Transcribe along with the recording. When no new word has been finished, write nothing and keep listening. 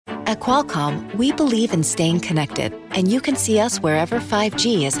At Qualcomm, we believe in staying connected, and you can see us wherever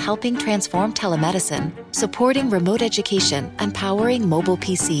 5G is helping transform telemedicine, supporting remote education, and powering mobile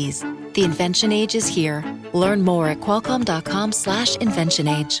PCs. The invention age is here. Learn more at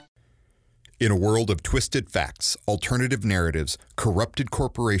qualcomm.com/inventionage. In a world of twisted facts, alternative narratives, corrupted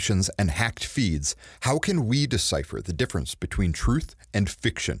corporations, and hacked feeds, how can we decipher the difference between truth and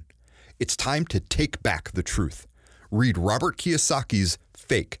fiction? It's time to take back the truth. Read Robert Kiyosaki's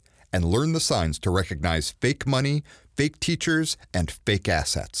Fake and learn the signs to recognize fake money, fake teachers, and fake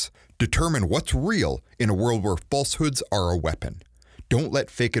assets. Determine what's real in a world where falsehoods are a weapon. Don't let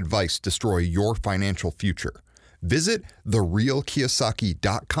fake advice destroy your financial future. Visit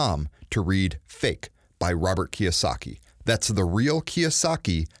therealkiyosaki.com to read Fake by Robert Kiyosaki. That's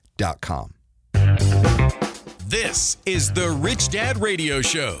therealkiyosaki.com. This is the Rich Dad Radio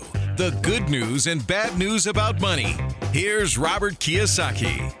Show. The good news and bad news about money. Here's Robert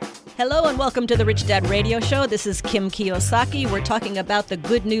Kiyosaki. Hello and welcome to the Rich Dad Radio Show. This is Kim Kiyosaki. We're talking about the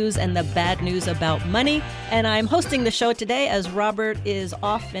good news and the bad news about money. And I'm hosting the show today as Robert is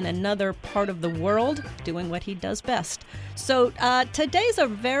off in another part of the world doing what he does best. So today's a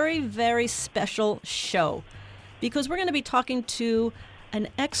very, very special show because we're going to be talking to an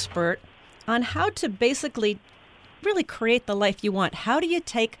expert on how to basically really create the life you want. How do you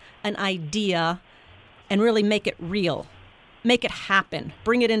take an idea and really make it real? Make it happen,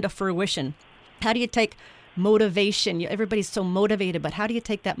 bring it into fruition. How do you take motivation? Everybody's so motivated, but how do you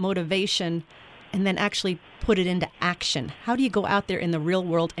take that motivation and then actually put it into action? How do you go out there in the real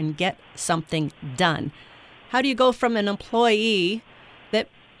world and get something done? How do you go from an employee that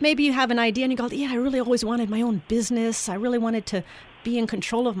maybe you have an idea and you go, yeah, I really always wanted my own business. I really wanted to be in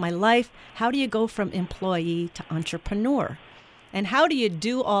control of my life. How do you go from employee to entrepreneur? And how do you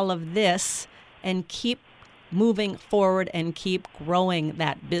do all of this and keep moving forward and keep growing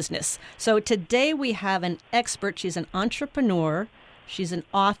that business? So today we have an expert. She's an entrepreneur. She's an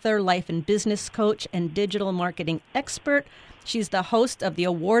author, life and business coach, and digital marketing expert. She's the host of the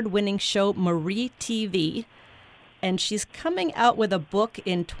award-winning show Marie TV. And she's coming out with a book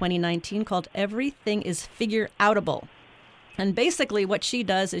in 2019 called Everything is Figure Outable. And basically what she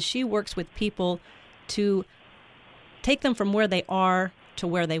does is she works with people to take them from where they are to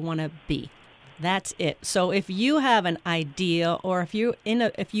where they want to be. That's it. So if you have an idea, or if you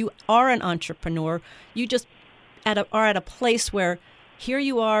are an entrepreneur, you just are at a place where here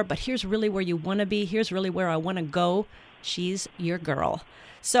you are, but here's really where you want to be. Here's really where I want to go. She's your girl.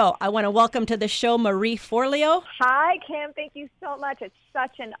 So I want to welcome to the show Marie Forleo. Hi, Kim. Thank you so much. It's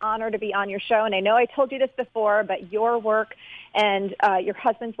such an honor to be on your show. And I know I told you this before, but your work and your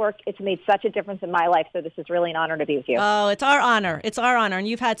husband's work, it's made such a difference in my life. So this is really an honor to be with you. Oh, it's our honor. It's our honor. And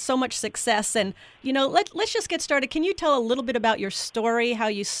you've had so much success. And, you know, let's just get started. Can you tell a little bit about your story, how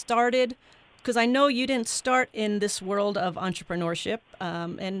you started? Because I know you didn't start in this world of entrepreneurship.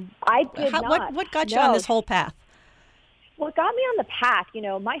 And I did not. What got you on this whole path? What got me on the path,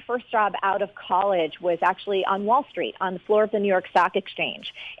 my first job out of college was actually on Wall Street, on the floor of the New York Stock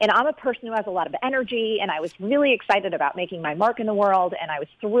Exchange. And I'm a person who has a lot of energy, and I was really excited about making my mark in the world, and I was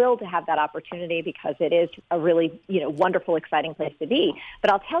thrilled to have that opportunity because it is a really, wonderful, exciting place to be.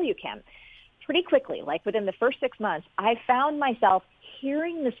 But I'll tell you, Kim, pretty quickly, like within the first 6 months, I found myself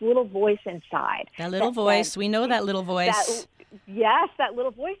hearing this little voice inside. That little voice. We know that little voice. That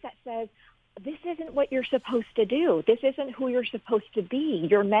little voice that says, this isn't what you're supposed to do. This isn't who you're supposed to be.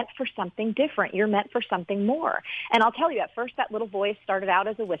 You're meant for something different. You're meant for something more. And I'll tell you, at first that little voice started out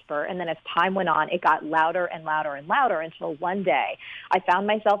as a whisper, and then as time went on, it got louder and louder and louder until one day I found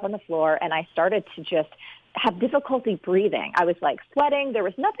myself on the floor and I started to just have difficulty breathing. I was like sweating. There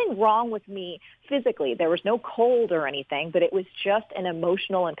was nothing wrong with me physically. There was no cold or anything, but it was just an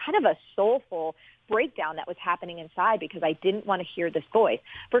emotional and kind of a soulful breakdown that was happening inside because I didn't want to hear this voice.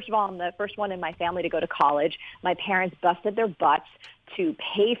 First of all, I'm the first one in my family to go to college. My parents busted their butts to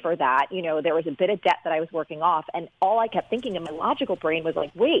pay for that. There was a bit of debt that I was working off, and all I kept thinking in my logical brain was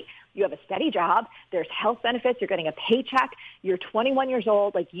like, wait, you have a steady job, there's health benefits, you're getting a paycheck, you're 21 years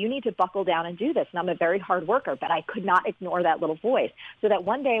old, like you need to buckle down and do this. And I'm a very hard worker, but I could not ignore that little voice. So that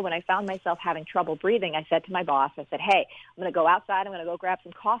one day when I found myself having trouble breathing, I said to my boss, I said, hey, I'm going to go outside, I'm going to go grab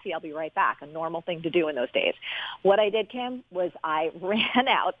some coffee, I'll be right back, a normal thing to do in those days. What I did, Kim, was I ran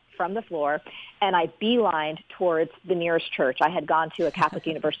out from the floor and I beelined towards the nearest church. I had gone to a Catholic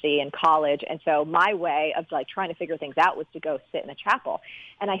university in college, and so my way of like trying to figure things out was to go sit in a chapel.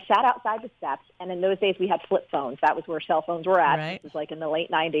 And I sat outside the steps, and in those days we had flip phones. That was where cell phones were at. Right. This was like in the late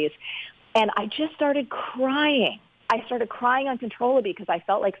 90s. And I just started crying. I started crying uncontrollably because I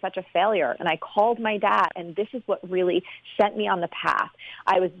felt like such a failure. And I called my dad, and this is what really sent me on the path.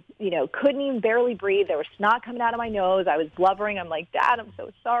 I was, couldn't even barely breathe. There was snot coming out of my nose. I was blubbering. I'm like, Dad, I'm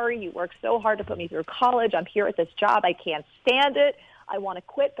so sorry. You worked so hard to put me through college. I'm here at this job. I can't stand it. I want to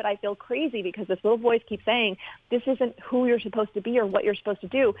quit, but I feel crazy because this little voice keeps saying, this isn't who you're supposed to be or what you're supposed to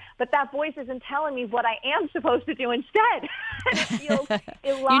do. But that voice isn't telling me what I am supposed to do instead. And it feels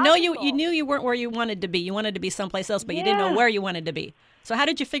illogical. You knew you weren't where you wanted to be. You wanted to be someplace else, but you didn't know where you wanted to be. So how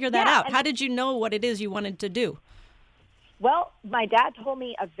did you figure that out? How did you know what it is you wanted to do? Well, my dad told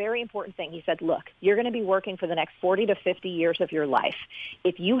me a very important thing. He said, look, you're going to be working for the next 40 to 50 years of your life.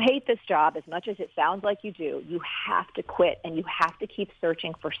 If you hate this job as much as it sounds like you do, you have to quit, and you have to keep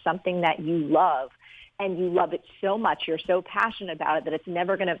searching for something that you love. And you love it so much, you're so passionate about it that it's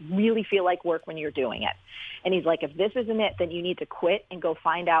never going to really feel like work when you're doing it. And he's like, if this isn't it, then you need to quit and go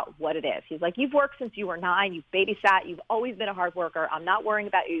find out what it is. He's like, you've worked since you were 9, you've babysat, you've always been a hard worker. I'm not worrying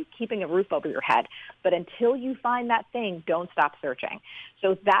about you keeping a roof over your head. But until you find that thing, don't stop searching.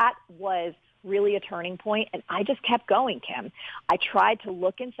 So that was really a turning point, and I just kept going, Kim. I tried to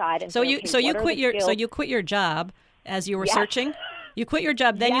look inside and you quit your job as you were searching. You quit your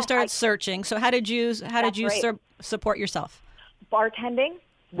job, then you started searching. So how did you support yourself? Bartending,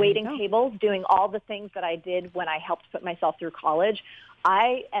 waiting tables, doing all the things that I did when I helped put myself through college.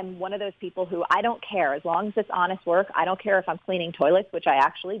 I am one of those people who I don't care. As long as it's honest work, I don't care if I'm cleaning toilets, which I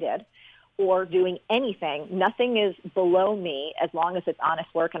actually did, or doing anything. Nothing is below me as long as it's honest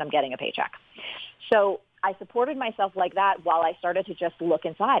work and I'm getting a paycheck. So I supported myself like that while I started to just look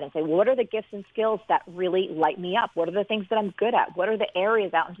inside and say, what are the gifts and skills that really light me up? What are the things that I'm good at? What are the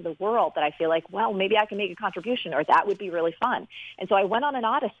areas out into the world that I feel like, well, maybe I can make a contribution, or that would be really fun? And so I went on an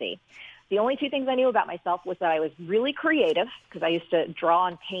odyssey. The only two things I knew about myself was that I was really creative, because I used to draw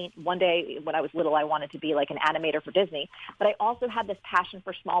and paint. One day when I was little, I wanted to be like an animator for Disney. But I also had this passion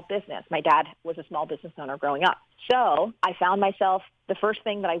for small business. My dad was a small business owner growing up. So I found myself, the first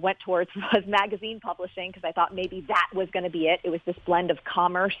thing that I went towards was magazine publishing, because I thought maybe that was going to be it. It was this blend of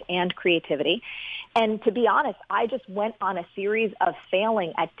commerce and creativity. And to be honest, I just went on a series of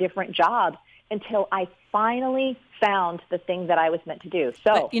failing at different jobs until I finally found the thing that I was meant to do.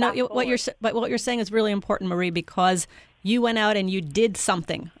 So, what you're saying is really important, Marie, because you went out and you did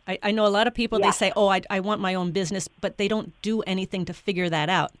something. I know a lot of people, they say, oh, I want my own business, but they don't do anything to figure that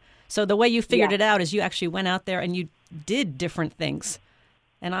out. So the way you figured it out is you actually went out there and you did different things.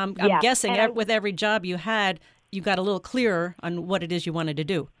 And I'm guessing with every job you had, you got a little clearer on what it is you wanted to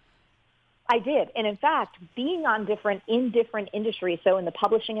do. I did. And in fact, being in different industries, so in the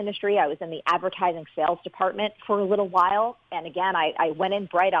publishing industry, I was in the advertising sales department for a little while. And again, I went in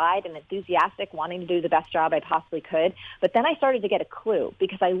bright-eyed and enthusiastic, wanting to do the best job I possibly could. But then I started to get a clue,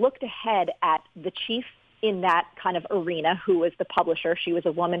 because I looked ahead at the chief in that kind of arena, who was the publisher. She was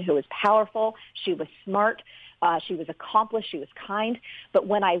a woman who was powerful. She was smart. She was accomplished. She was kind. But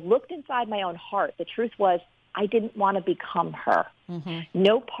when I looked inside my own heart, the truth was, I didn't want to become her. Mm-hmm.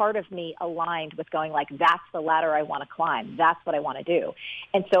 No part of me aligned with going like, that's the ladder I want to climb. That's what I want to do.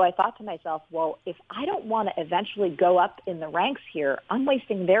 And so I thought to myself, well, if I don't want to eventually go up in the ranks here, I'm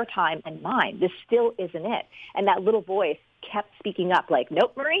wasting their time and mine. This still isn't it. And that little voice kept speaking up like,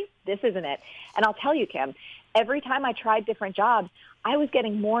 nope, Marie, this isn't it. And I'll tell you, Kim, every time I tried different jobs, I was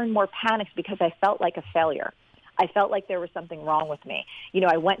getting more and more panicked because I felt like a failure. I felt like there was something wrong with me.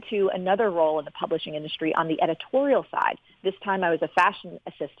 I went to another role in the publishing industry on the editorial side. This time I was a fashion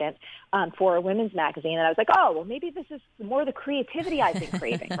assistant for a women's magazine, and I was like, oh, well, maybe this is more the creativity I've been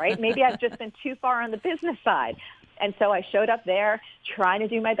craving, right? Maybe I've just been too far on the business side. And so I showed up there trying to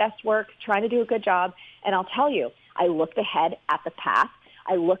do my best work, trying to do a good job, and I'll tell you, I looked ahead at the path.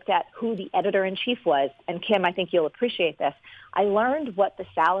 I looked at who the editor-in-chief was, and Kim, I think you'll appreciate this. I learned what the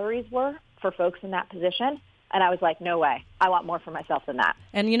salaries were for folks in that position, and I was like, no way. I want more for myself than that.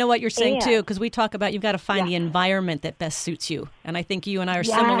 And you know what you're saying, too, because we talk about you've got to find the environment that best suits you. And I think you and I are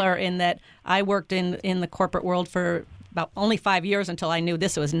similar in that I worked in the corporate world for about only 5 years until I knew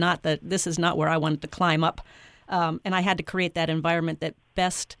this is not where I wanted to climb up. And I had to create that environment that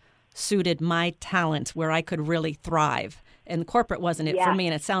best suited my talents, where I could really thrive. And corporate wasn't it for me,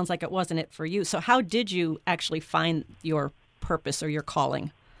 and it sounds like it wasn't it for you. So how did you actually find your purpose or your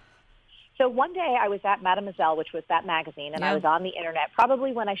calling? So one day I was at Mademoiselle, which was that magazine, and I was on the internet,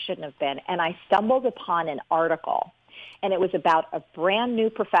 probably when I shouldn't have been, and I stumbled upon an article, and it was about a brand new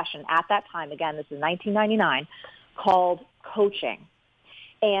profession at that time. Again, this is 1999, called coaching.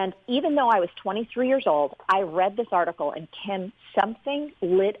 And even though I was 23 years old, I read this article, and Kim, something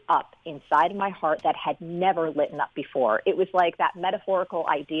lit up inside my heart that had never lit up before. It was like that metaphorical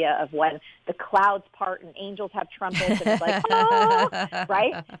idea of when the clouds part and angels have trumpets, and it's like, oh,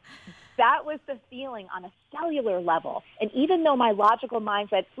 right? That was the feeling on a cellular level. And even though my logical mind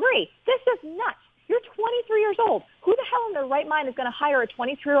said, Marie, this is nuts. You're 23 years old. Who the hell in their right mind is going to hire a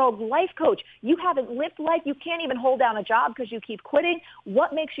 23-year-old life coach? You haven't lived life. You can't even hold down a job because you keep quitting.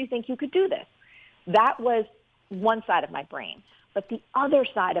 What makes you think you could do this? That was one side of my brain. But the other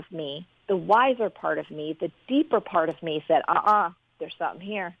side of me, the wiser part of me, the deeper part of me said, there's something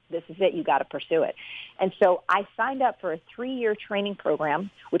here. This is it. You got to pursue it. And so I signed up for a 3-year training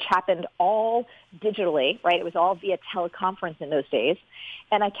program, which happened all digitally, right? It was all via teleconference in those days.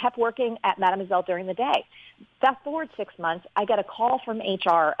 And I kept working at Mademoiselle during the day. Fast forward 6 months, I got a call from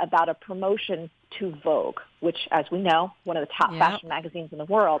HR about a promotion to Vogue, which, as we know, one of the top fashion magazines in the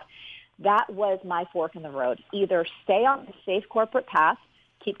world. That was my fork in the road. Either stay on the safe corporate path,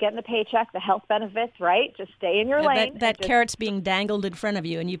 keep getting the paycheck, the health benefits, right? Just stay in your lane. That carrot's being dangled in front of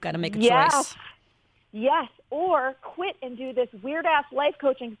you, and you've got to make a choice. Yes, or quit and do this weird-ass life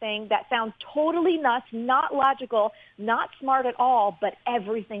coaching thing that sounds totally nuts, not logical, not smart at all, but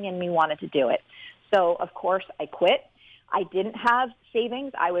everything in me wanted to do it. So, of course, I quit. I didn't have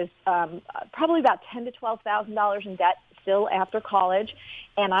savings. I was probably about $10,000 to $12,000 in debt still after college,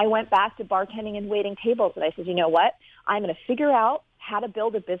 and I went back to bartending and waiting tables, and I said, you know what? I'm going to figure out how to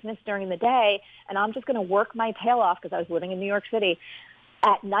build a business during the day, and I'm just going to work my tail off because I was living in New York City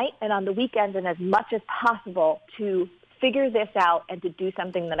at night and on the weekends and as much as possible to figure this out and to do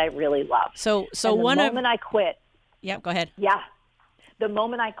something that I really love. So the moment I quit. Yeah, go ahead. Yeah. The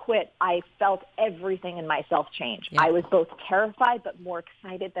moment I quit, I felt everything in myself change. Yeah. I was both terrified but more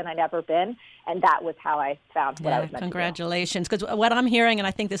excited than I'd ever been, and that was how I found what I was meant congratulations. Because what I'm hearing, and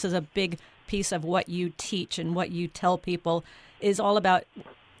I think this is a big piece of what you teach and what you tell people, is all about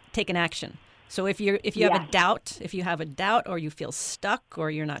taking action. So if you have a doubt or you feel stuck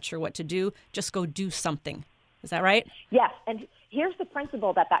or you're not sure what to do, just go do something. Is that right? Yes, and here's the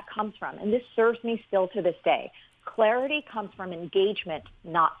principle that comes from, and this serves me still to this day. Clarity comes from engagement,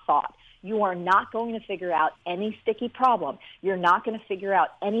 not thought. You are not going to figure out any sticky problem. You're not going to figure out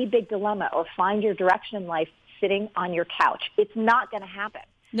any big dilemma or find your direction in life sitting on your couch. It's not going to happen.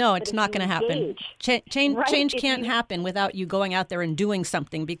 No, it's not going to happen. Change can't happen without you going out there and doing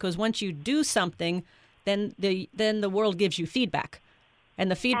something, because once you do something, then the world gives you feedback. And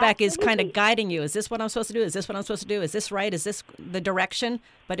the feedback is kind of guiding you. Is this what I'm supposed to do? Is this what I'm supposed to do? Is this right? Is this the direction?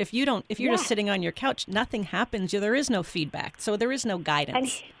 But if you're just sitting on your couch, nothing happens. There is no feedback. So there is no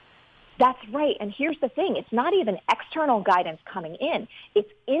guidance. That's right. And here's the thing. It's not even external guidance coming in. It's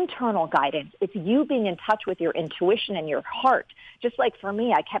internal guidance. It's you being in touch with your intuition and your heart. Just like for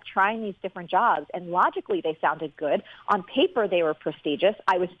me, I kept trying these different jobs, and logically they sounded good. On paper, they were prestigious.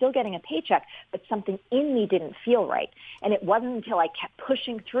 I was still getting a paycheck, but something in me didn't feel right. And it wasn't until I kept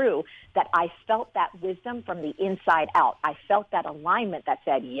pushing through that I felt that wisdom from the inside out. I felt that alignment that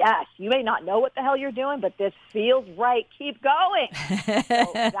said, yes, you may not know what the hell you're doing, but this feels right. Keep going.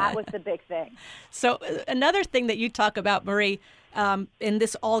 So that was the big thing. So another thing that you talk about, Marie, and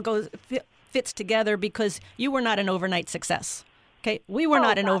this all fits together because you were not an overnight success. Okay, we were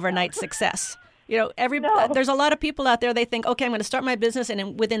not an overnight success. You know, there's a lot of people out there, they think, okay, I'm going to start my business,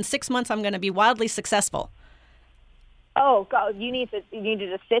 and within 6 months, I'm going to be wildly successful. Oh, God, you need to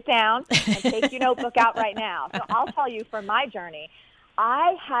just sit down and take your notebook out right now. So I'll tell you from my journey,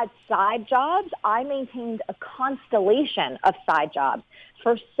 I had side jobs. I maintained a constellation of side jobs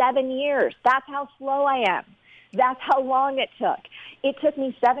for 7 years. That's how slow I am. That's how long it took. It took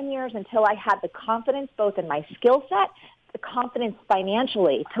me 7 years until I had the confidence both in my skill set, the confidence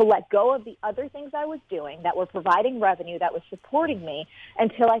financially to let go of the other things I was doing that were providing revenue, that was supporting me,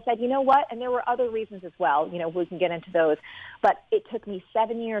 until I said, you know what? And there were other reasons as well. You know, we can get into those. But it took me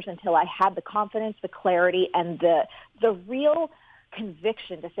 7 years until I had the confidence, the clarity, and the real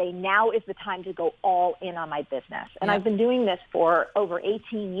conviction to say now is the time to go all in on my business. And I've been doing this for over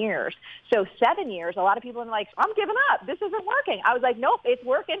 18 years. So 7 years, a lot of people are like, I'm giving up. This isn't working. I was like, nope, it's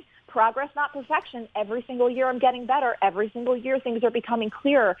working. Progress, not perfection. Every single year I'm getting better. Every single year things are becoming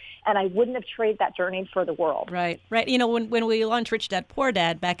clearer. And I wouldn't have traded that journey for the world. Right. You know, when we launched Rich Dad, Poor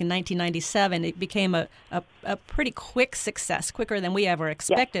Dad back in 1997, it became a pretty quick success, quicker than we ever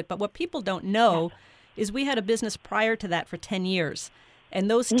expected. Yes. But what people don't know is we had a business prior to that for 10 years. And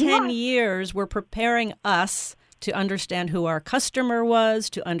those 10 years were preparing us to understand who our customer was,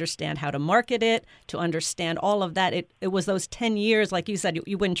 to understand how to market it, to understand all of that. It was those 10 years, like you said,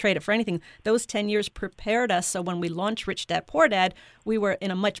 you wouldn't trade it for anything. Those 10 years prepared us so when we launched Rich Dad Poor Dad, we were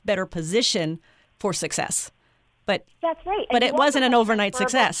in a much better position for success. That's right. But it wasn't an overnight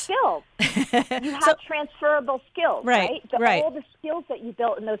success. Skills. You have transferable skills, right? All the skills that you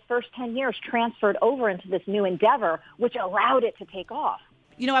built in those first 10 years transferred over into this new endeavor, which allowed it to take off.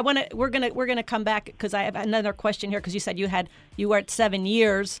 You know, we're gonna come back because I have another question here because you said you were at 7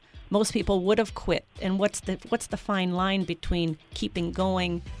 years. Most people would have quit. And what's the fine line between keeping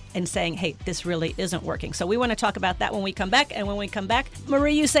going and saying, hey, this really isn't working? So we want to talk about that when we come back. And when we come back,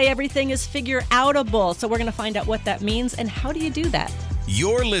 Marie, you say everything is figure-outable. So we're going to find out what that means and how do you do that?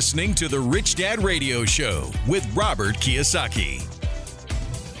 You're listening to the Rich Dad Radio Show with Robert Kiyosaki.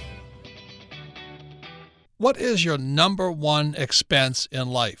 What is your number one expense in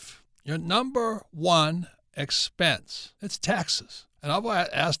life? Your number one expense. It's taxes. And I've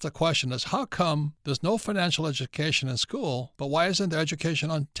asked the question is, how come there's no financial education in school, but why isn't there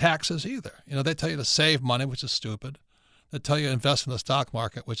education on taxes either? You know, they tell you to save money, which is stupid. They tell you to invest in the stock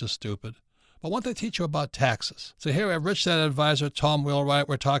market, which is stupid. But what they teach you about taxes? So here we have Rich Dad advisor Tom Wheelwright.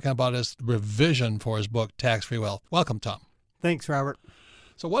 We're talking about his revision for his book, Tax-Free Wealth. Welcome, Tom. Thanks, Robert.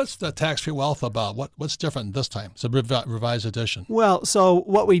 So what's the tax-free wealth about? What's different this time? It's a revised edition. Well, so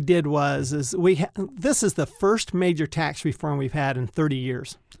what we did was this is the first major tax reform we've had in 30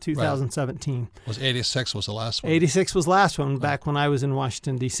 years, 2017. Was 86 was the last one? 86 was the last one back when I was in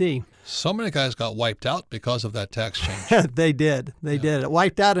Washington, D.C. So many guys got wiped out because of that tax change. They did. They did. It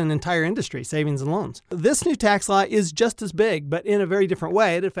wiped out an entire industry, savings and loans. This new tax law is just as big, but in a very different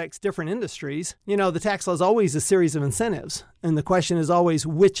way. It affects different industries. You know, the tax law is always a series of incentives. And the question is always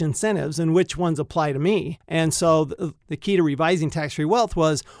which incentives and which ones apply to me. And so the key to revising tax-free wealth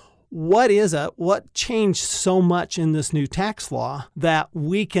was what changed so much in this new tax law that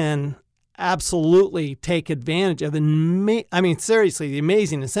we can absolutely take advantage of. Seriously, the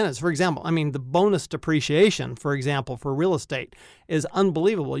amazing incentives. For example, the bonus depreciation, for example, for real estate is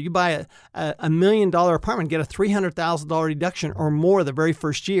unbelievable. You buy a $1 million apartment, get a $300,000 deduction or more the very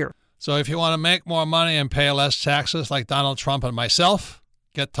first year. So if you want to make more money and pay less taxes like Donald Trump and myself,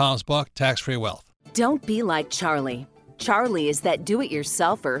 get Tom's book, Tax-Free Wealth. Don't be like Charlie. Charlie is that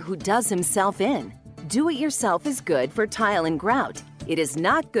do-it-yourselfer who does himself in. Do-it-yourself is good for tile and grout. It is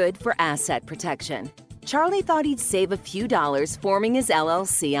not good for asset protection. Charlie thought he'd save a few dollars forming his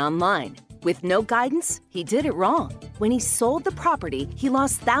LLC online. With no guidance, he did it wrong. When he sold the property, he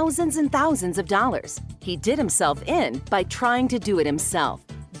lost thousands and thousands of dollars. He did himself in by trying to do it himself.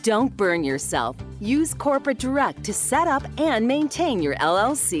 Don't burn yourself. Use Corporate Direct to set up and maintain your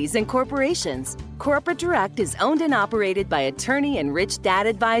LLCs and corporations. Corporate Direct is owned and operated by attorney and Rich Dad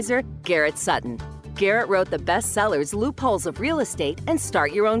advisor Garrett Sutton. Garrett wrote the bestsellers Loopholes of Real Estate and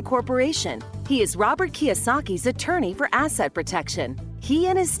Start Your Own Corporation. He is Robert Kiyosaki's attorney for asset protection. He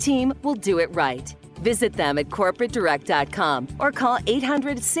and his team will do it right. Visit them at corporatedirect.com or call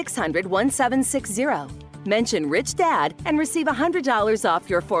 800-600-1760. Mention Rich Dad and receive $100 off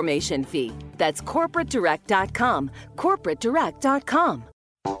your formation fee. That's corporatedirect.com. corporatedirect.com.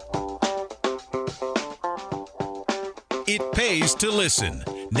 It pays to listen.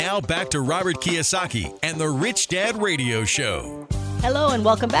 Now back to Robert Kiyosaki and the Rich Dad Radio Show. Hello and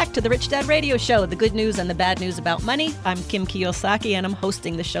welcome back to the Rich Dad Radio Show, the good news and the bad news about money. I'm Kim Kiyosaki and I'm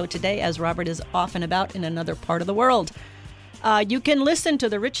hosting the show today as Robert is off and about in another part of the world. You can listen to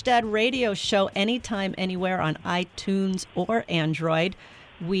the Rich Dad Radio Show anytime, anywhere on iTunes or Android.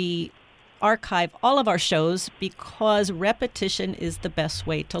 We archive all of our shows because repetition is the best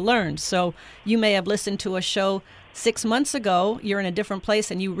way to learn. So you may have listened to a show 6 months ago, you're in a different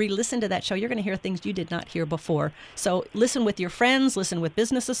place and you re-listen to that show, you're going to hear things you did not hear before. So listen with your friends, listen with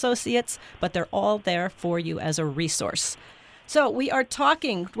business associates, but they're all there for you as a resource. So we are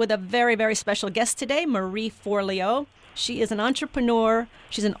talking with a very, very special guest today, Marie Forleo. She is an entrepreneur,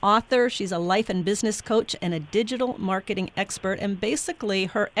 she's an author, she's a life and business coach, and a digital marketing expert. And basically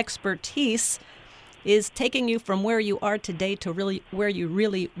her expertise is taking you from where you are today to really where you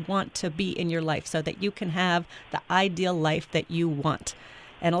really want to be in your life so that you can have the ideal life that you want.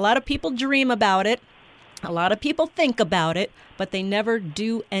 And a lot of people dream about it. A lot of people think about it, but they never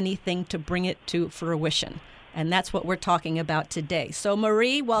do anything to bring it to fruition. And that's what we're talking about today. So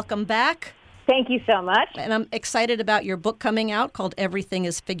Marie, welcome back. Thank you so much. And I'm excited about your book coming out called Everything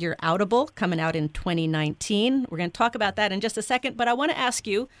is Figure-Outable, coming out in 2019. We're going to talk about that in just a second. But I want to ask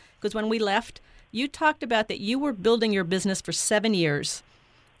you, because when we left, you talked about that you were building your business for 7 years.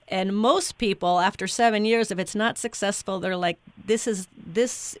 And most people, after 7 years, if it's not successful, they're like,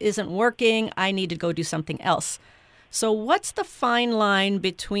 this isn't working. I need to go do something else. So what's the fine line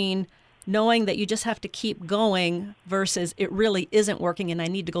between knowing that you just have to keep going versus it really isn't working and I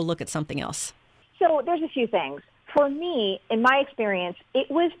need to go look at something else? So there's a few things. For me, in my experience,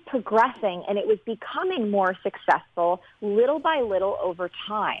 it was progressing and it was becoming more successful little by little over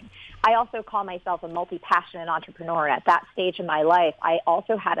time. I also call myself a multi-passionate entrepreneur. At that stage in my life, I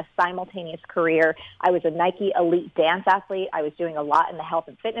also had a simultaneous career. I was a Nike elite dance athlete. I was doing a lot in the health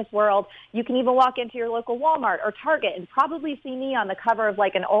and fitness world. You can even walk into your local Walmart or Target and probably see me on the cover of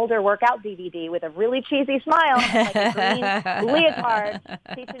like an older workout DVD with a really cheesy smile and like a green leotard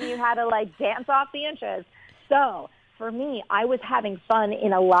teaching you how to like dance off the inches. So for me, I was having fun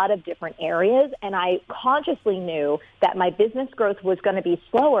in a lot of different areas, and I consciously knew that my business growth was going to be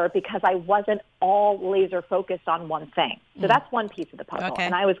slower because I wasn't all laser focused on one thing. So that's one piece of the puzzle,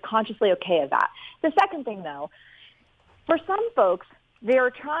 and I was consciously okay with that. The second thing, though, for some folks,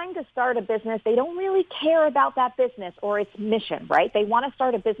 they're trying to start a business. They don't really care about that business or its mission, right? They want to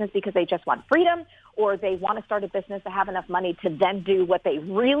start a business because they just want freedom, or they want to start a business to have enough money to then do what they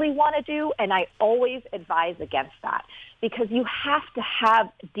really want to do. And I always advise against that because you have to have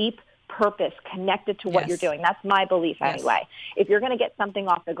deep purpose connected to what you're doing. That's my belief anyway. If you're going to get something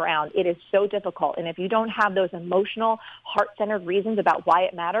off the ground, it is so difficult. And if you don't have those emotional, heart-centered reasons about why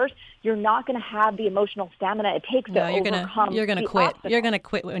it matters, you're not going to have the emotional stamina it takes to overcome You're going to quit. Obstacle. You're going to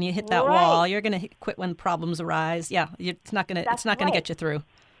quit when you hit that wall. You're going to quit when problems arise. Yeah, it's not going to get you through.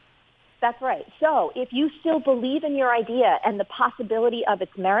 That's right. So if you still believe in your idea and the possibility of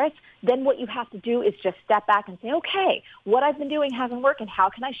its merits, then what you have to do is just step back and say, okay, what I've been doing hasn't worked, and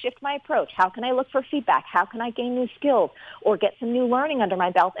how can I shift my approach? How can I look for feedback? How can I gain new skills or get some new learning under my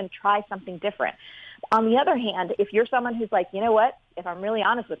belt and try something different? On the other hand, if you're someone who's like, you know what, if I'm really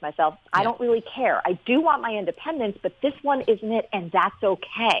honest with myself, I don't really care. I do want my independence, but this one isn't it, and that's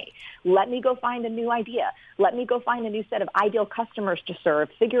okay. Let me go find a new idea. Let me go find a new set of ideal customers to serve,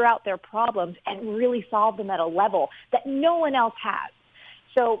 figure out their problems, and really solve them at a level that no one else has.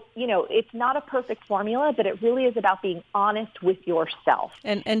 So, it's not a perfect formula, but it really is about being honest with yourself.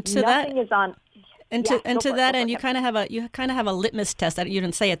 And to Nothing that is on. And to that end, you kind of have a litmus test. You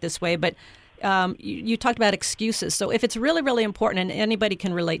didn't say it this way, but you talked about excuses. So if it's really, really important, and anybody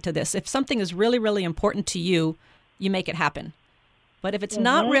can relate to this, if something is really, really important to you, you make it happen. But if it's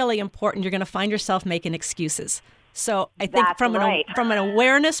not really important, you're going to find yourself making excuses. So I think from an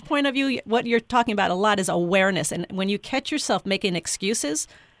awareness point of view, what you're talking about a lot is awareness. And when you catch yourself making excuses,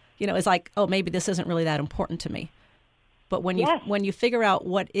 it's like, oh, maybe this isn't really that important to me. But when you figure out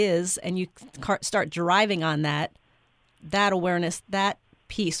what is and you start driving on that awareness, that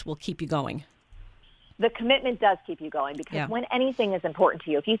piece will keep you going. The commitment does keep you going because when anything is important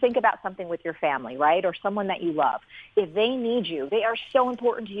to you, if you think about something with your family, right, or someone that you love, if they need you, they are so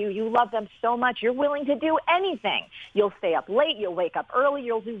important to you, you love them so much, you're willing to do anything. You'll stay up late, you'll wake up early,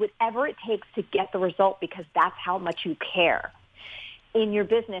 you'll do whatever it takes to get the result because that's how much you care. In your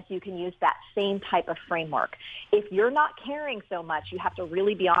business, you can use that same type of framework. If you're not caring so much, you have to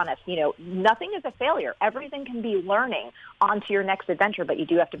really be honest. Nothing is a failure. Everything can be learning onto your next adventure, but you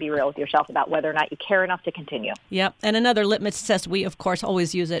do have to be real with yourself about whether or not you care enough to continue. Yep. And another litmus test we, of course,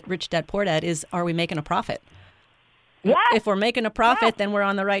 always use at Rich Dad Poor Dad is, are we making a profit? Yes. If we're making a profit, then we're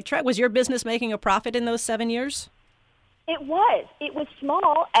on the right track. Was your business making a profit in those 7 years? It was. It was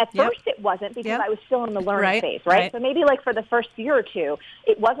small. At first it wasn't because I was still in the learning phase, right? So maybe like for the first year or two,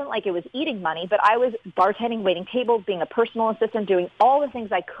 it wasn't like it was eating money, but I was bartending, waiting tables, being a personal assistant, doing all the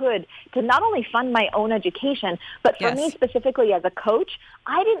things I could to not only fund my own education, but for me specifically as a coach,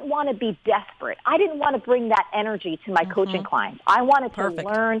 I didn't want to be desperate. I didn't want to bring that energy to my coaching clients. I wanted to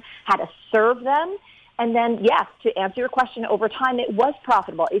learn how to serve them. And then, yes, to answer your question, over time, it was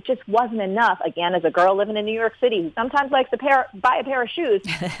profitable. It just wasn't enough. Again, as a girl living in New York City who sometimes likes to buy a pair of shoes,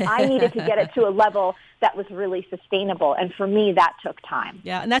 I needed to get it to a level that was really sustainable. And for me, that took time.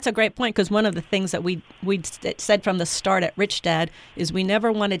 Yeah, and that's a great point because one of the things that we said from the start at Rich Dad is we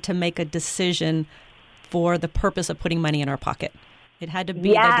never wanted to make a decision for the purpose of putting money in our pocket. It had to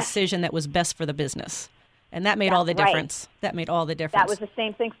be the decision that was best for the business. And that made all the difference. That made all the difference. That was the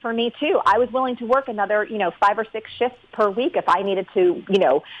same thing for me, too. I was willing to work another, 5 or 6 shifts per week if I needed to,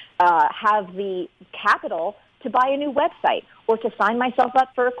 have the capital to buy a new website or to sign myself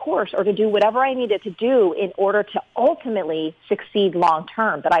up for a course or to do whatever I needed to do in order to ultimately succeed long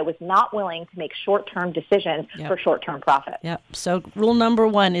term. But I was not willing to make short-term decisions for short-term profit. Yep. So rule number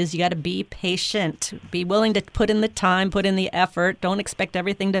 1 is you got to be patient. Be willing to put in the time, put in the effort. Don't expect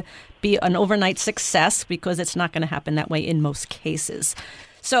everything to be an overnight success because it's not going to happen that way in most cases.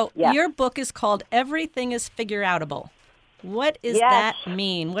 So your book is called Everything is Figure-Outable. What does that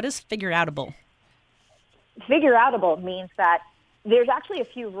mean? What is figure-outable? figure-outable means that there's actually a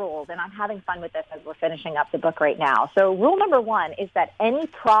few rules, and I'm having fun with this as we're finishing up the book right now. So rule number 1 is that any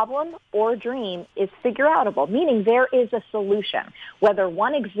problem or dream is figure-outable, meaning there is a solution. Whether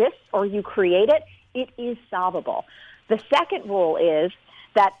one exists or you create it, it is solvable. The second rule is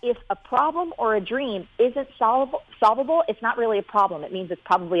that if a problem or a dream isn't solvable, it's not really a problem. It means it's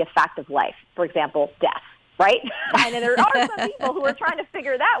probably a fact of life. For example, death. Right? And there are some people who are trying to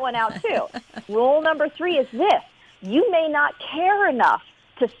figure that one out too. Rule number 3 is this. You may not care enough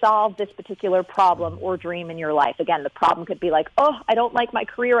to solve this particular problem or dream in your life. Again, the problem could be like, oh, I don't like my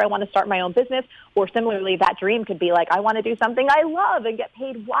career, I want to start my own business. Or similarly, that dream could be like, I want to do something I love and get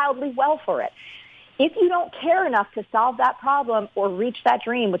paid wildly well for it. If you don't care enough to solve that problem or reach that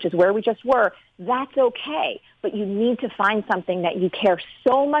dream, which is where we just were, that's okay. But you need to find something that you care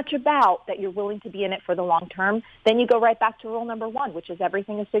so much about that you're willing to be in it for the long term. Then you go right back to rule number 1, which is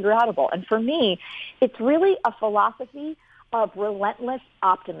everything is figure-outable. And for me, it's really a philosophy of relentless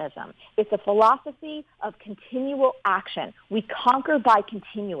optimism. It's a philosophy of continual action. We conquer by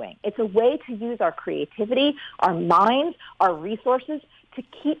continuing. It's a way to use our creativity, our minds, our resources to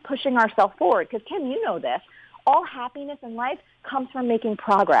keep pushing ourselves forward. Because, Kim, you know this. All happiness in life comes from making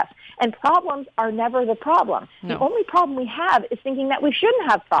progress. And problems are never the problem. No. The only problem we have is thinking that we shouldn't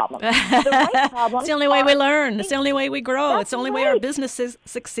have problems. The right problems It's the only way we learn. It's the only way we grow. It's the only way our businesses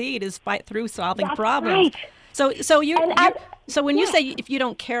succeed is fight through solving problems. Right. So when you say if you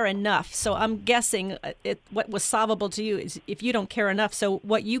don't care enough, so I'm guessing what was solvable to you is if you don't care enough. So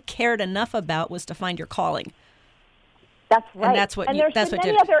what you cared enough about was to find your calling. That's right. And that's what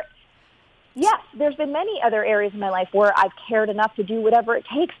did it. Yes, there's been many other areas in my life where I've cared enough to do whatever it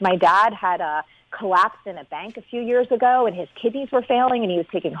takes. My dad had collapsed in a bank a few years ago, and his kidneys were failing, and he was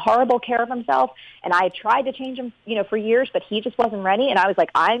taking horrible care of himself. And I had tried to change him, for years, but he just wasn't ready. And I was like,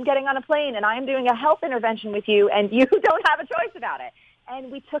 I'm getting on a plane, and I'm doing a health intervention with you, and you don't have a choice about it.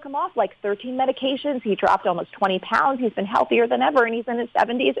 And we took him off like 13 medications. He dropped almost 20 pounds. He's been healthier than ever, and he's in his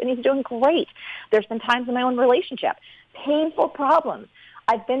 70s, and he's doing great. There's been times in my own relationship, painful problems.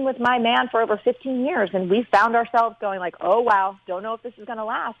 I've been with my man for over 15 years, and we found ourselves going like, oh, wow, don't know if this is going to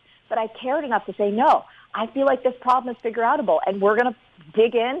last. But I cared enough to say, no, I feel like this problem is figure-outable, and we're going to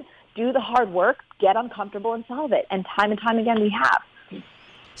dig in, do the hard work, get uncomfortable, and solve it. And time again, we have.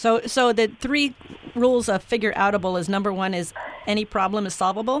 So the 3 rules of figure-outable is number 1 is any problem is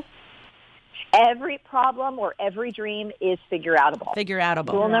solvable? Every problem or every dream is figure-outable.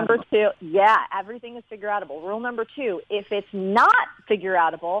 Figure-outable. Rule number 2, everything is figure-outable. Rule number 2, if it's not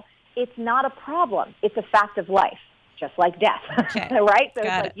figure-outable, it's not a problem. It's a fact of life, just like death, okay. Right? So it's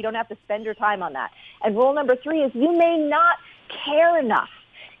like you don't have to spend your time on that. And rule number 3 is you may not care enough.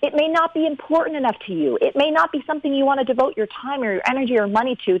 It may not be important enough to you. It may not be something you want to devote your time or your energy or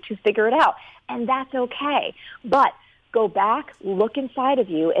money to figure it out. And that's okay. But go back, look inside of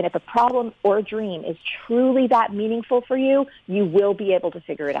you, and if a problem or a dream is truly that meaningful for you, you will be able to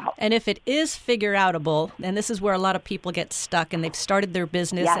figure it out. And if it is figure-outable, and this is where a lot of people get stuck, and they've started their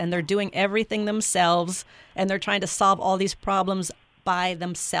business, and they're doing everything themselves, and they're trying to solve all these problems by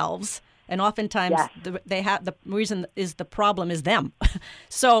themselves. And oftentimes, the reason is the problem is them.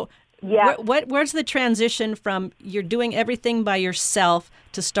 So where's the transition from you're doing everything by yourself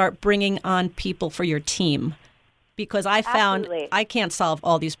to start bringing on people for your team? Because I found I can't solve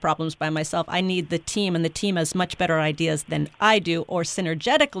all these problems by myself. I need the team, and the team has much better ideas than I do, or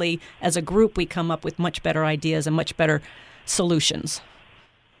synergetically, as a group, we come up with much better ideas and much better solutions.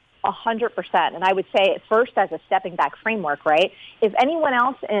 100%. And I would say at first as a stepping back framework, right? If anyone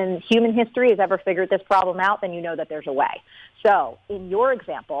else in human history has ever figured this problem out, then you know that there's a way. So in your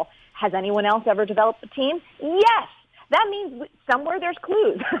example, has anyone else ever developed a team? Yes. That means somewhere there's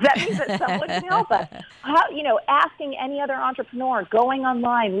clues. That means that someone can help us. Asking any other entrepreneur, going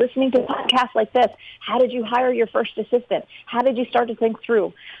online, listening to podcasts like this. How did you hire your first assistant? How did you start to think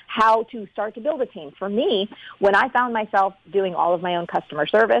through how to start to build a team? For me, when I found myself doing all of my own customer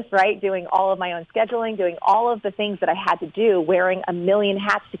service, right, doing all of my own scheduling, doing all of the things that I had to do, wearing a million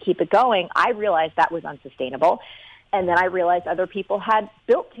hats to keep it going, I realized that was unsustainable. And then I realized other people had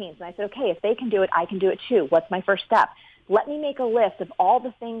built teams. And I said, okay, if they can do it, I can do it too. What's my first step? Let me make a list of all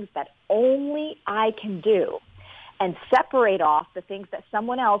the things that only I can do and separate off the things that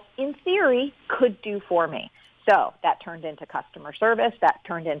someone else, in theory, could do for me. So that turned into customer service. That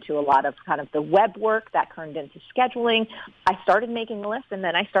turned into a lot of kind of the web work. That turned into scheduling. I started making a list, and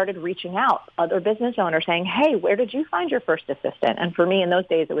then I started reaching out other business owners saying, hey, where did you find your first assistant? And for me, in those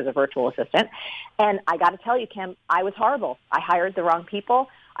days, it was a virtual assistant. And I got to tell you, Kim, I was horrible. I hired the wrong people.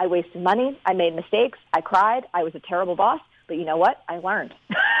 I wasted money. I made mistakes. I cried. I was a terrible boss. But you know what? I learned.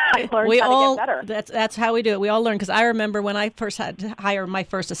 I learned we how all, to get better. That's how we do it. We all learn. Because I remember when I first had to hire my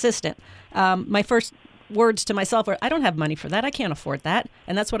first assistant, my first words to myself were, I don't have money for that. I can't afford that.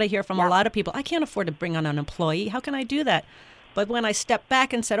 And that's what I hear from a lot of people. I can't afford to bring on an employee. How can I do that? But when I stepped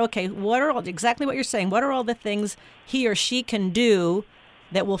back and said, okay, exactly what you're saying, what are all the things he or she can do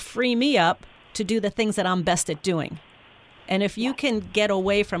that will free me up to do the things that I'm best at doing? And if you can get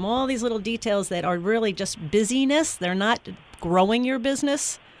away from all these little details that are really just busyness, they're not growing your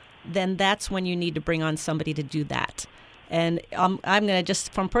business, then that's when you need to bring on somebody to do that. And I'm going to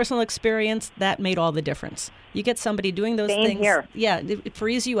just, from personal experience, that made all the difference. You get somebody doing those things. Here. Yeah, it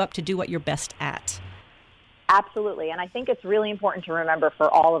frees you up to do what you're best at. Absolutely. And I think it's really important to remember for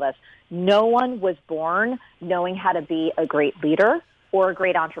all of us, no one was born knowing how to be a great leader or a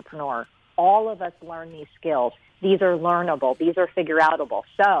great entrepreneur. All of us learn these skills. These are learnable. These are figure-outable.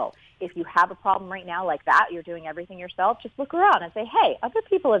 So if you have a problem right now like that, you're doing everything yourself, just look around and say, hey, other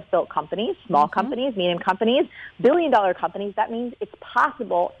people have built companies, small companies, medium companies, billion-dollar companies. That means it's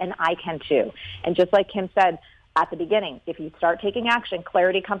possible, and I can too. And just like Kim said at the beginning, if you start taking action,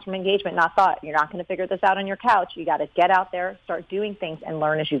 clarity comes from engagement, not thought. You're not going to figure this out on your couch. You got to get out there, start doing things, and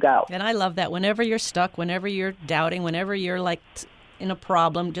learn as you go. And I love that. Whenever you're stuck, whenever you're doubting, whenever you're like in a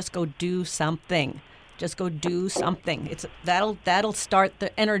problem, just go do something. Just go do something. That'll start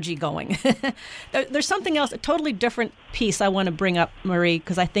the energy going. There's something else, a totally different piece I want to bring up, Marie,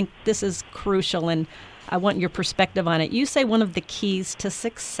 because I think this is crucial, and I want your perspective on it. You say one of the keys to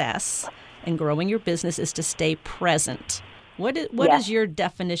success in growing your business is to stay present. What is your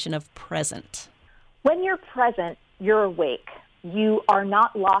definition of present? When you're present, you're awake. You are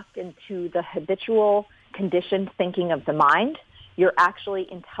not locked into the habitual conditioned thinking of the mind. You're actually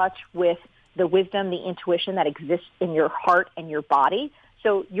in touch with the wisdom, the intuition that exists in your heart and your body.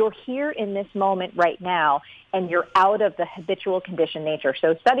 So you're here in this moment right now, and you're out of the habitual conditioned nature.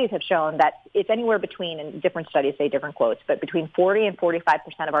 So studies have shown that it's anywhere between, and different studies say different quotes, but between 40 and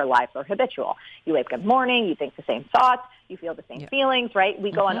 45% of our lives are habitual. You wake up in the morning, you think the same thoughts, you feel the same feelings, right?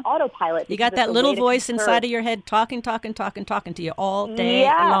 We go on autopilot. You got that little voice inside of your head talking to you all day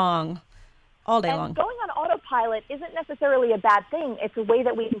long. All day long. Going on autopilot isn't necessarily a bad thing. It's a way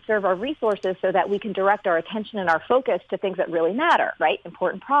that we can serve our resources so that we can direct our attention and our focus to things that really matter, right?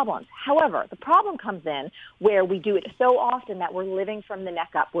 Important problems. However, the problem comes in where we do it so often that we're living from the neck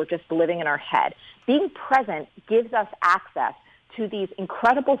up. We're just living in our head. Being present gives us access to these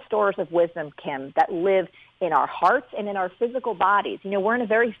incredible stores of wisdom, Kim, that live in our hearts and in our physical bodies. You know, we're in a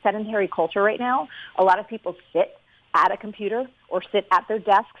very sedentary culture right now. A lot of people sit at a computer or sit at their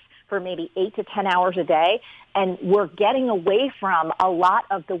desks for maybe 8 to 10 hours a day, and we're getting away from a lot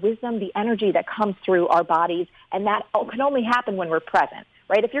of the wisdom, the energy that comes through our bodies, and that can only happen when we're present,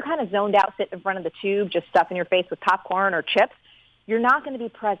 right? If you're kind of zoned out, sitting in front of the tube, just stuffing your face with popcorn or chips, you're not going to be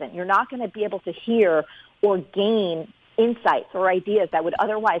present. You're not going to be able to hear or gain insights or ideas that would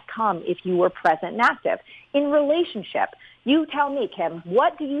otherwise come if you were present and active. In relationship, you tell me, Kim,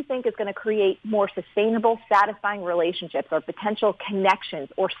 what do you think is going to create more sustainable, satisfying relationships or potential connections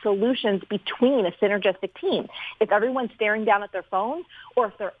or solutions between a synergistic team? If everyone's staring down at their phones, or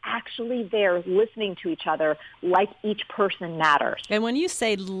if they're actually there listening to each other like each person matters. And when you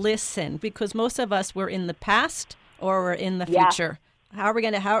say listen, because most of us were in the past or we're in the future. How are we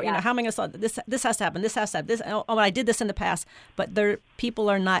going to, how am I going to solve this? This has to happen. This has to happen. I did this in the past, but people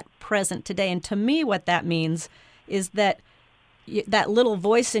are not present today. And to me, what that means is that that little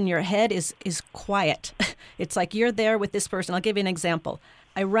voice in your head is quiet. It's like you're there with this person. I'll give you an example.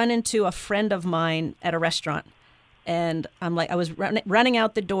 I run into a friend of mine at a restaurant, and I was running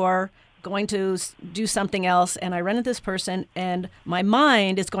out the door, going to do something else, and I run into this person, and my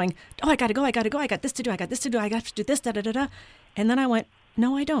mind is going, oh, I got to go, I got this to do, I got to do this, da-da-da-da. And then I went,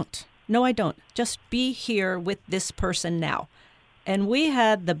 no, I don't. Just be here with this person now. And we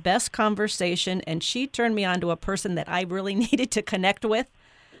had the best conversation, and she turned me on to a person that I really needed to connect with.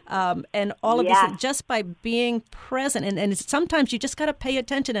 And all of this, just by being present. And sometimes you just got to pay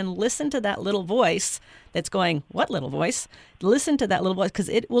attention and listen to that little voice that's going, what little voice? Listen to that little voice, because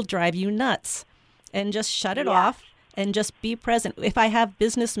it will drive you nuts. And just shut it off and just be present. If I have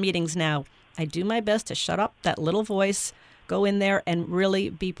business meetings now, I do my best to shut up that little voice, go in there and really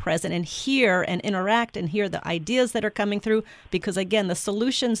be present and hear and interact and hear the ideas that are coming through. Because, again, the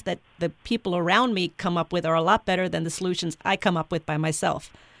solutions that the people around me come up with are a lot better than the solutions I come up with by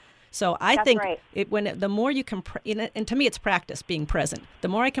myself. So I think the more you can, and to me it's practice being present. The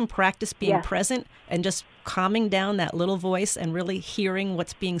more I can practice being present and just calming down that little voice and really hearing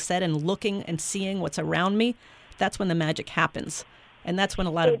what's being said and looking and seeing what's around me, that's when the magic happens. And that's when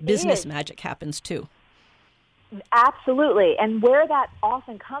a lot of business magic happens too. Absolutely. And where that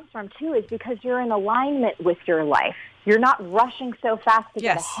often comes from, too, is because you're in alignment with your life. You're not rushing so fast to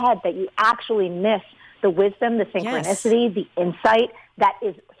get ahead that you actually miss the wisdom, the synchronicity, the insight that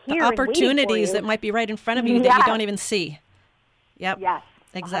is here. The opportunities that might be right in front of you that you don't even see. Yep. Yes.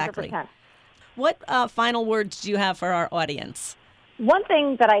 Exactly. 100%. What final words do you have for our audience? One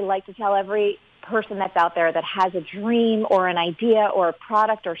thing that I like to tell every person that's out there that has a dream or an idea or a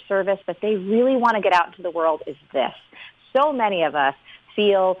product or service that they really want to get out into the world is this. So many of us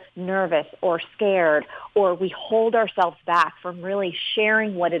feel nervous or scared, or we hold ourselves back from really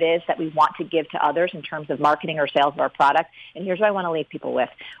sharing what it is that we want to give to others in terms of marketing or sales of our product. And here's what I want to leave people with.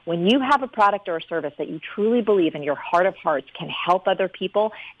 When you have a product or a service that you truly believe in your heart of hearts can help other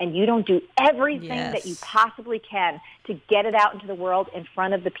people, and you don't do everything that you possibly can to get it out into the world in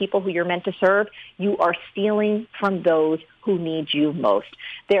front of the people who you're meant to serve, you are stealing from those who need you most.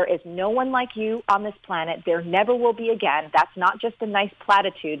 There is no one like you on this planet. There never will be again. That's not just a nice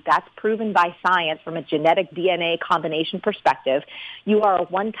platitude. That's proven by science from a genetic DNA combination perspective. You are a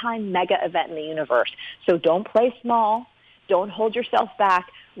one-time mega event in the universe. So don't play small. Don't hold yourself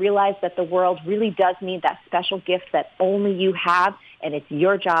back. Realize that the world really does need that special gift that only you have, and it's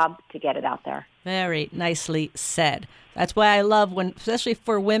your job to get it out there. Very nicely said. That's why I love when, especially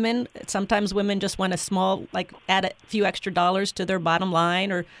for women, sometimes women just want add a few extra dollars to their bottom line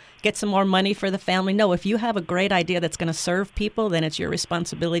or get some more money for the family. No, if you have a great idea that's going to serve people, then it's your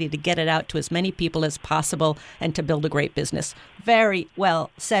responsibility to get it out to as many people as possible and to build a great business. Very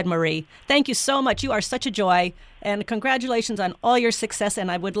well said, Marie. Thank you so much. You are such a joy. And congratulations on all your success.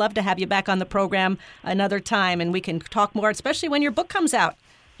 And I would love to have you back on the program another time, and we can talk more, especially when your book comes out.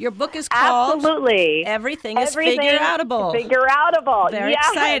 Your book is called Everything is Figure-Outable. Figure-Outable. Very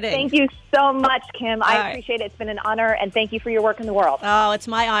exciting. Thank you so much, Kim. I appreciate it. It's been an honor, and thank you for your work in the world. Oh, it's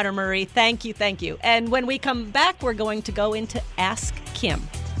my honor, Marie. Thank you, thank you. And when we come back, we're going to go into Ask Kim.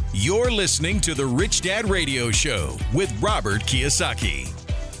 You're listening to the Rich Dad Radio Show with Robert Kiyosaki.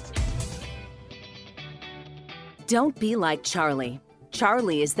 Don't be like Charlie.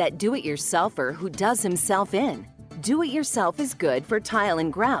 Charlie is that do-it-yourselfer who does himself in. Do-it-yourself is good for tile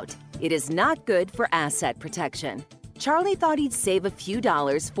and grout. It is not good for asset protection. Charlie thought he'd save a few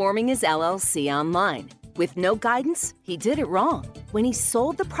dollars forming his LLC online. With no guidance, he did it wrong. When he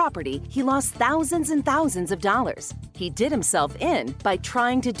sold the property, he lost thousands and thousands of dollars. He did himself in by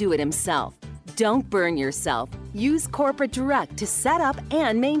trying to do it himself. Don't burn yourself. Use Corporate Direct to set up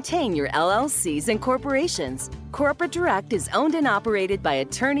and maintain your LLCs and corporations. Corporate Direct is owned and operated by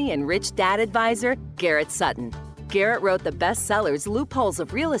attorney and rich dad advisor Garrett Sutton. Garrett wrote the bestsellers Loopholes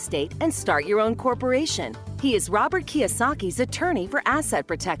of Real Estate and Start Your Own Corporation. He is Robert Kiyosaki's attorney for asset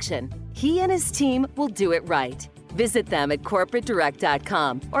protection. He and his team will do it right. Visit them at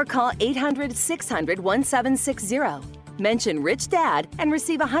corporatedirect.com or call 800-600-1760. Mention Rich Dad and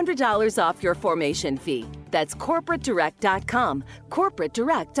receive $100 off your formation fee. That's corporatedirect.com.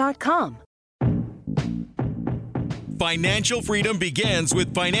 corporatedirect.com. Financial freedom begins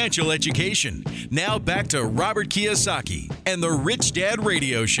with financial education. Now back to Robert Kiyosaki and the Rich Dad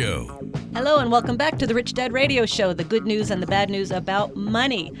Radio Show. Hello and welcome back to the Rich Dad Radio Show, the good news and the bad news about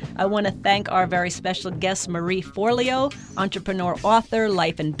money. I want to thank our very special guest, Marie Forleo, entrepreneur, author,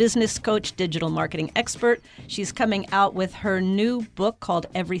 life and business coach, digital marketing expert. She's coming out with her new book called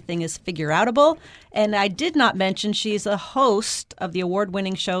Everything is Figure-Outable. And I did not mention she's a host of the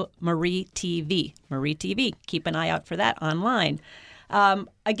award-winning show Marie TV. Marie TV. Keep an eye out for that online.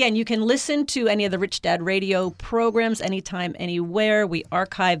 Again, you can listen to any of the Rich Dad Radio programs anytime, anywhere. We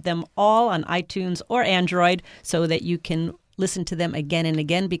archive them all on iTunes or Android so that you can listen to them again and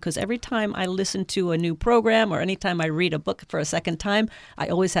again, because every time I listen to a new program or anytime I read a book for a second time, I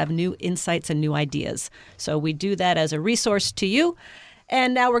always have new insights and new ideas. So we do that as a resource to you.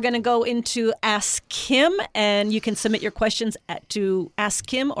 And now we're going to go into Ask Kim, and you can submit your questions to Ask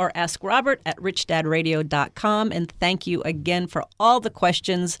Kim or Ask Robert at richdadradio.com. And thank you again for all the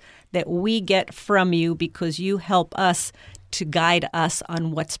questions that we get from you, because you help us to guide us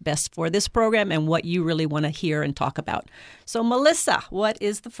on what's best for this program and what you really want to hear and talk about. So, Melissa, what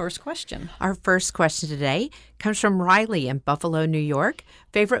is the first question? Our first question today comes from Riley in Buffalo, New York.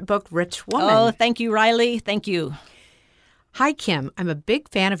 Favorite book, Rich Woman. Oh, thank you, Riley. Thank you. Hi, Kim. I'm a big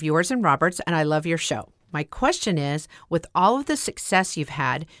fan of yours and Robert's, and I love your show. My question is, with all of the success you've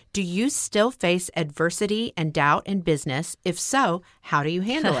had, do you still face adversity and doubt in business? If so, how do you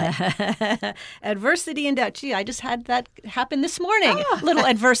handle it? Adversity and doubt. Gee, I just had that happen this morning. Little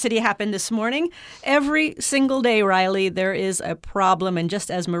adversity happened this morning. Every single day, Riley, there is a problem. And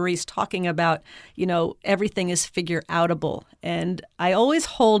just as Marie's talking about, everything is figure-outable. And I always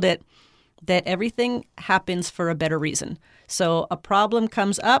hold it that everything happens for a better reason. So a problem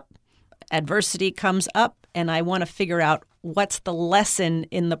comes up, adversity comes up, and I want to figure out what's the lesson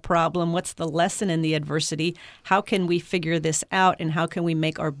in the problem, what's the lesson in the adversity, how can we figure this out, and how can we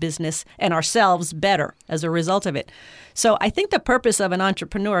make our business and ourselves better as a result of it. So I think the purpose of an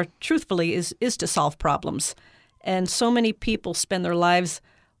entrepreneur, truthfully, is to solve problems. And so many people spend their lives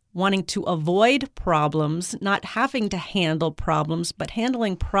wanting to avoid problems, not having to handle problems, but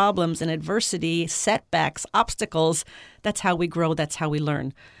handling problems and adversity, setbacks, obstacles. That's how we grow. That's how we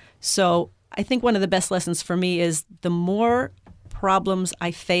learn. So I think one of the best lessons for me is the more problems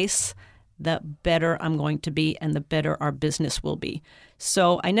I face, the better I'm going to be and the better our business will be.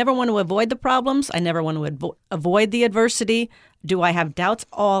 So I never want to avoid the problems. I never want to avoid the adversity. Do I have doubts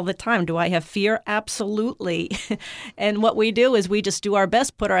all the time? Do I have fear? Absolutely. And what we do is we just do our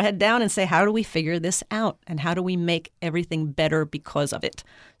best, put our head down and say, how do we figure this out? And how do we make everything better because of it?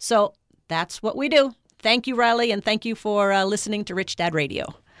 So that's what we do. Thank you, Riley, and thank you for listening to Rich Dad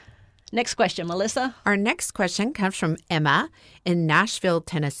Radio. Next question, Melissa. Our next question comes from Emma in Nashville,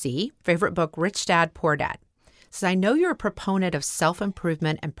 Tennessee. Favorite book, Rich Dad, Poor Dad. Says, I know you're a proponent of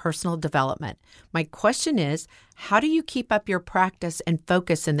self-improvement and personal development. My question is, how do you keep up your practice and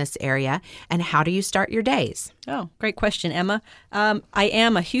focus in this area, and how do you start your days? Oh, great question, Emma. I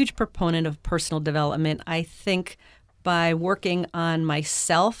am a huge proponent of personal development. I think by working on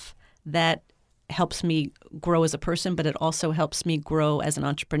myself, that helps me grow as a person, but it also helps me grow as an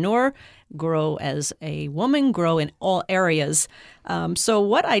entrepreneur, grow as a woman, grow in all areas. So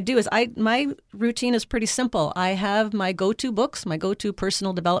what I do is my routine is pretty simple. I have my go-to books, my go-to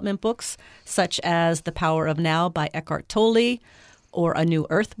personal development books, such as The Power of Now by Eckhart Tolle, or A New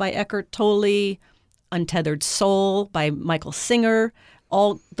Earth by Eckhart Tolle, Untethered Soul by Michael Singer.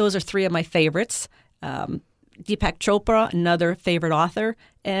 All those are three of my favorites. Deepak Chopra, another favorite author.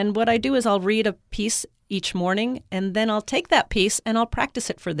 And what I do is I'll read a piece each morning, and then I'll take that piece and I'll practice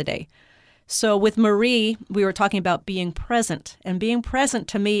it for the day. So with Marie, we were talking about being present. And being present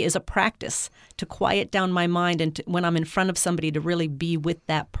to me is a practice to quiet down my mind and when I'm in front of somebody to really be with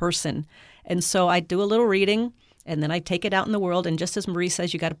that person. And so I do a little reading, and then I take it out in the world. And just as Marie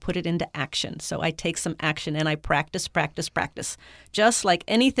says, you got to put it into action. So I take some action and I practice. Just like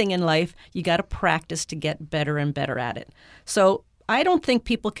anything in life, you got to practice to get better and better at it. So I don't think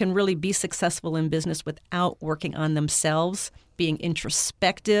people can really be successful in business without working on themselves, being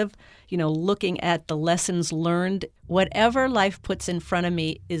introspective, looking at the lessons learned. Whatever life puts in front of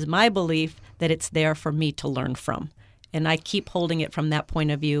me is my belief that it's there for me to learn from. And I keep holding it from that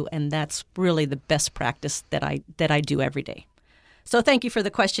point of view, and that's really the best practice that I do every day. So thank you for the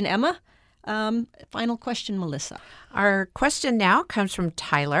question, Emma. Final question, Melissa. Our question now comes from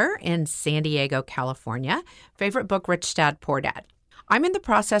Tyler in San Diego, California. Favorite book, Rich Dad, Poor Dad. I'm in the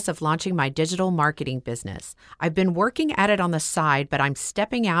process of launching my digital marketing business. I've been working at it on the side, but I'm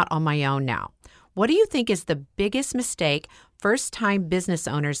stepping out on my own now. What do you think is the biggest mistake first-time business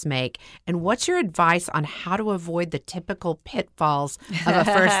owners make, and what's your advice on how to avoid the typical pitfalls of a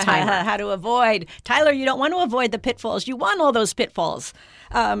first-timer? How to avoid. Tyler, you don't want to avoid the pitfalls. You want all those pitfalls.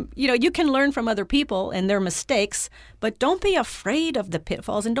 You can learn from other people and their mistakes, but don't be afraid of the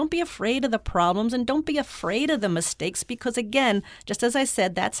pitfalls, and don't be afraid of the problems, and don't be afraid of the mistakes, because, again, just as I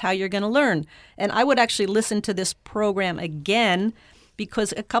said, that's how you're going to learn. And I would actually listen to this program again,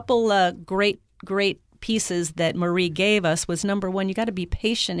 because a couple great pieces that Marie gave us was, number one, you got to be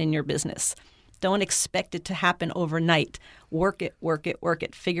patient in your business. Don't expect it to happen overnight. Work it.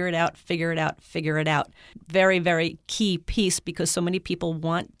 Figure it out. Very, very key piece, because so many people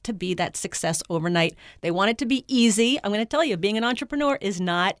want to be that success overnight. They want it to be easy. I'm going to tell you, being an entrepreneur is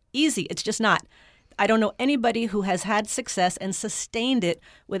not easy. It's just not. I don't know anybody who has had success and sustained it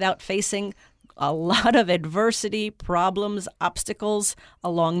without facing a lot of adversity, problems, obstacles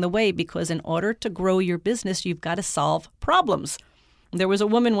along the way, because in order to grow your business, you've got to solve problems. There was a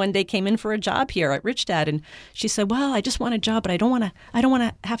woman one day came in for a job here at Rich Dad, and she said, "Well, I just want a job, but I don't want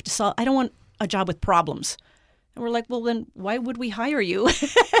a job with problems." And we're like, "Well, then why would we hire you?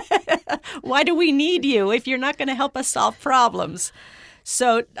 Why do we need you if you're not going to help us solve problems?"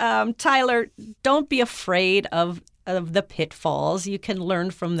 So, Tyler, don't be afraid of the pitfalls. You can learn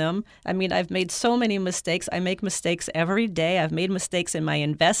from them. I mean, I've made so many mistakes. I make mistakes every day. I've made mistakes in my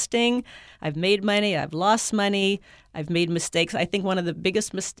investing. I've made money. I've lost money. I've made mistakes. I think one of the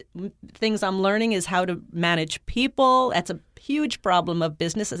biggest things I'm learning is how to manage people. That's a huge problem of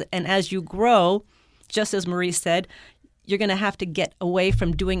business. And as you grow, just as Marie said, you're going to have to get away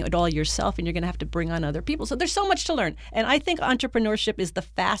from doing it all yourself, and you're going to have to bring on other people. So there's so much to learn. And I think entrepreneurship is the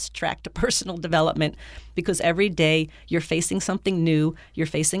fast track to personal development, because every day you're facing something new, you're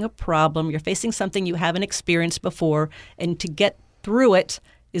facing a problem, you're facing something you haven't experienced before, and to get through it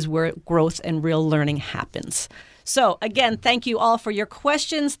is where growth and real learning happens. So again, thank you all for your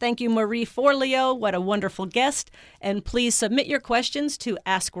questions. Thank you, Marie Forleo. What a wonderful guest. And please submit your questions to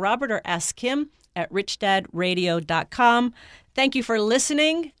Ask Robert or Ask Kim at richdadradio.com. Thank you for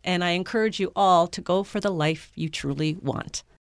listening, and I encourage you all to go for the life you truly want.